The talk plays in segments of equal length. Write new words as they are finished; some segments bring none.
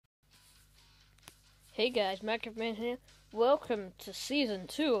Hey guys, Minecraft here. Welcome to Season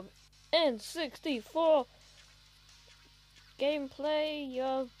 2 of n64 gameplay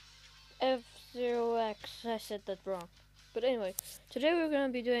of F0X. I said that wrong. But anyway, today we're going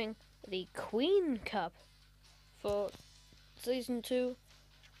to be doing the Queen Cup for Season 2.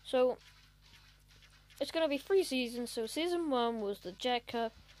 So, it's going to be 3 seasons. So, Season 1 was the Jack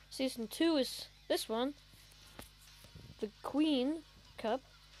Cup. Season 2 is this one, the Queen Cup.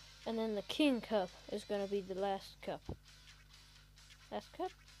 And then the King Cup is going to be the last cup. Last cup?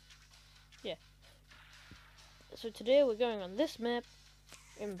 Yeah. So today we're going on this map,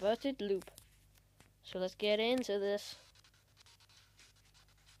 Inverted Loop. So let's get into this.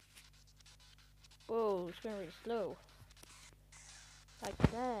 Whoa, it's going really slow. Like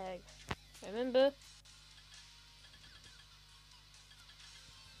lag. Remember?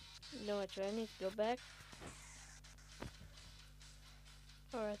 You know what, I need to go back.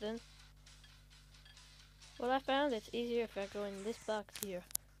 Alright then. Well, I found it's easier if I go in this box here.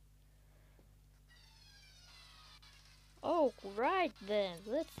 Oh, right then.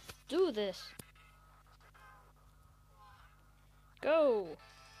 Let's do this. Go!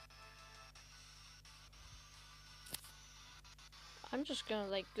 I'm just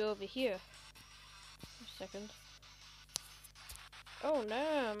gonna go over here. A second. Oh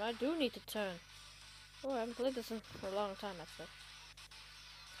damn, I do need to turn. Oh, I haven't played this for a long time actually.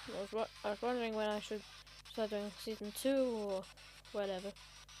 I was wondering when I should start doing Season 2 or whatever.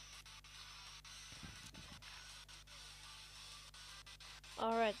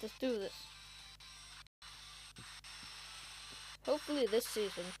 Alright, let's do this. Hopefully this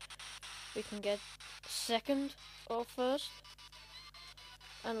season we can get second or first.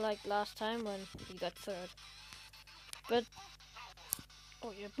 Unlike last time when we got third. But,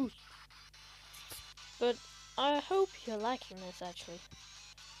 oh yeah, boost. But I hope you're liking this actually.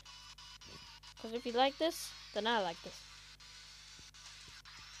 Because if you like this, then I like this.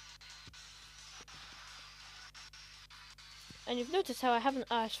 And you've noticed how I haven't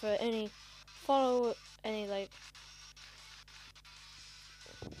asked for any well,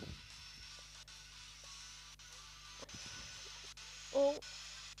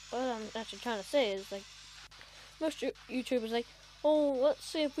 what I'm actually trying to say is most YouTubers oh, let's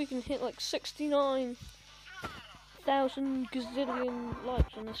see if we can hit 69,000 gazillion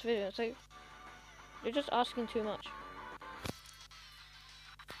likes on this video. It's you're just asking too much.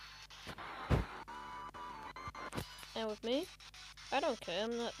 And with me, I don't care.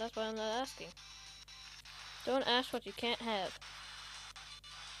 That's why I'm not asking. Don't ask what you can't have.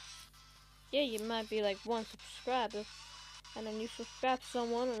 Yeah, you might be one subscriber, and then you subscribe to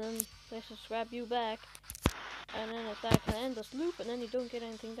someone, and then they subscribe you back, and then it's like an endless loop, and then you don't get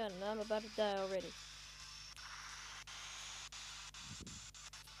anything done. And I'm about to die already.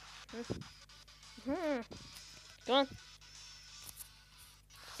 Come on.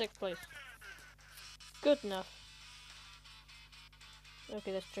 6th place. Good enough.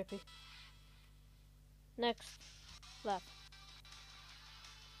 Okay, that's trippy. Next lap.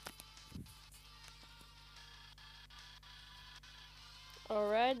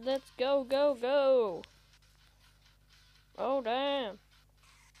 Alright, let's go, go, go! Oh, damn.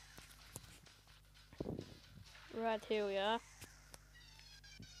 Right, here we are.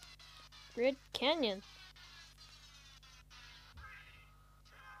 Red Canyon.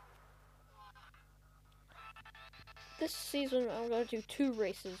 This season, I'm going to do 2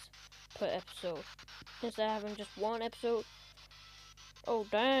 races per episode, instead of having just 1 episode. Oh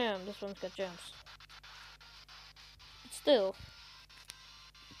damn, this one's got jumps. But still,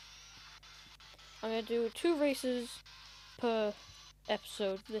 I'm going to do 2 races per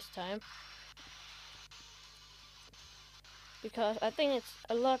episode this time, because I think it's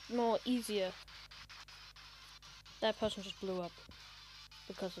a lot more easier. That person just blew up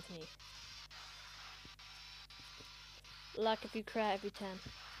because of me. Like if you cry every time.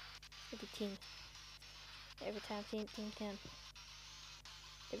 Every time team.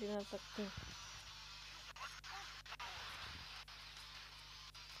 Every motherfucking team.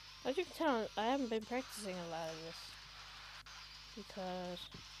 As you can tell, I haven't been practicing a lot of this because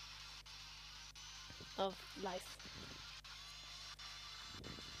of life.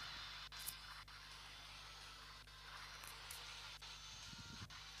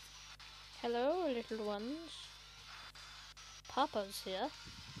 Hello, little ones. Papa's here.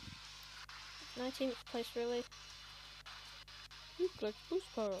 19th place, really? You collect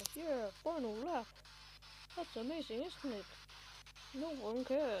boost power. Yeah, final lap. That's amazing, isn't it? No one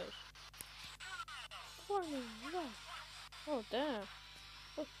cares. Final lap. Oh, damn.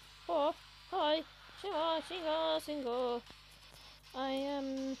 Oh, hi. Single. I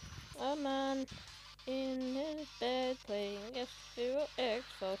am a man in S.2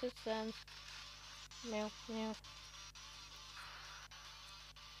 for his sons. Meow, meow.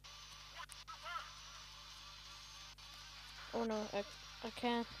 Oh no, I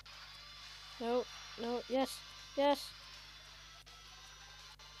can't. No, no, yes, yes.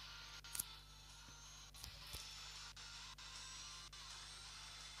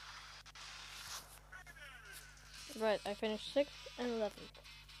 Right, I finished 6th and 11th.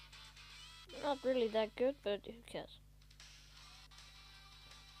 Not really that good, but who cares?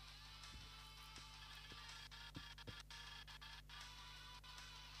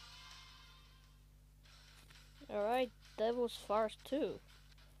 Alright, Devil's Farce 2.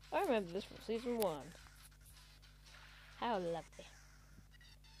 I remember this from Season 1. How lovely.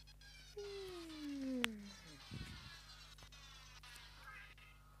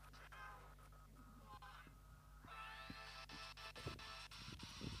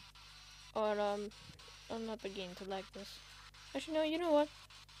 Or, I'm not beginning to like this. Actually, no, you know what?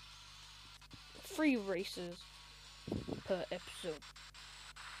 3 races per episode.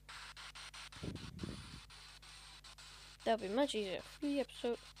 That'll be much easier. 3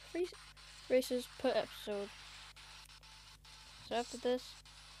 races per episode. So after this,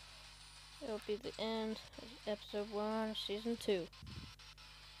 it'll be the end of episode 1, season 2.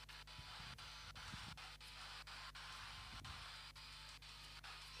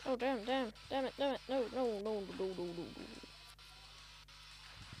 Oh damn it, no, no, no, no, no, no.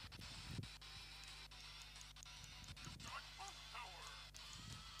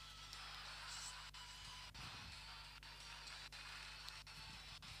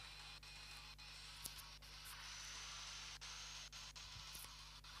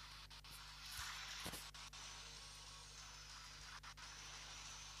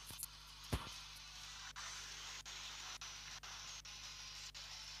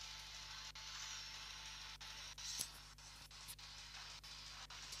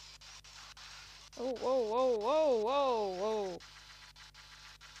 Oh, whoa, whoa, whoa, whoa, whoa.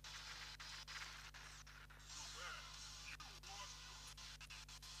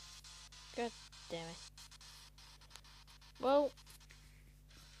 God damn it. Well,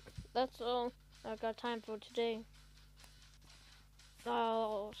 that's all I got time for today.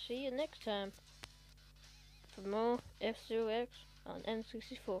 I'll see you next time for more F-Zero X on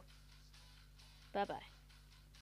N64. Bye bye.